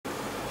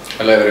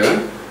Hello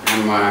everyone,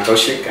 I'm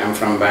Koushik, I'm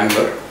from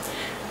Bangalore.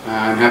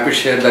 I'm happy to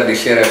share that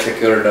this year I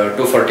secured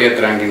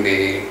 240th rank in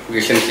the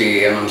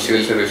recently announced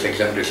civil service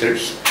exam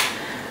results,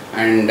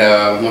 and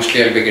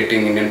mostly I'll be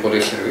getting Indian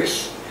Police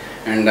Service.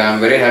 And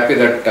I'm very happy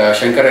that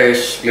Shankar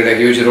IAS played a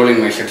huge role in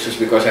my success,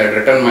 because I had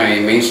written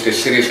my mains test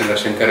series under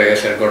Shankar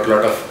IAS. I got a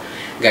lot of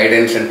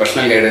guidance and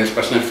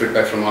personal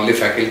feedback from all the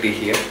faculty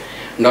here.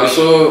 And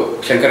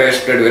also Shankar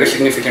IAS played a very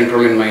significant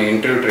role in my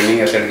interview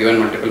training, as I had given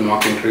multiple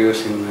mock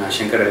interviews in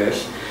Shankar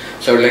IAS.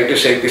 So I would like to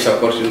take this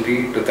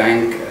opportunity to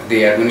thank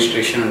the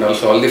administration and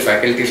also all the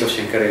faculties of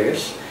Shankar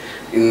IAS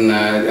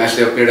as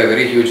they have played a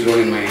very huge role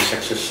in my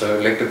success. So I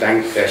would like to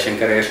thank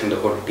Shankar IAS and the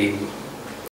whole team.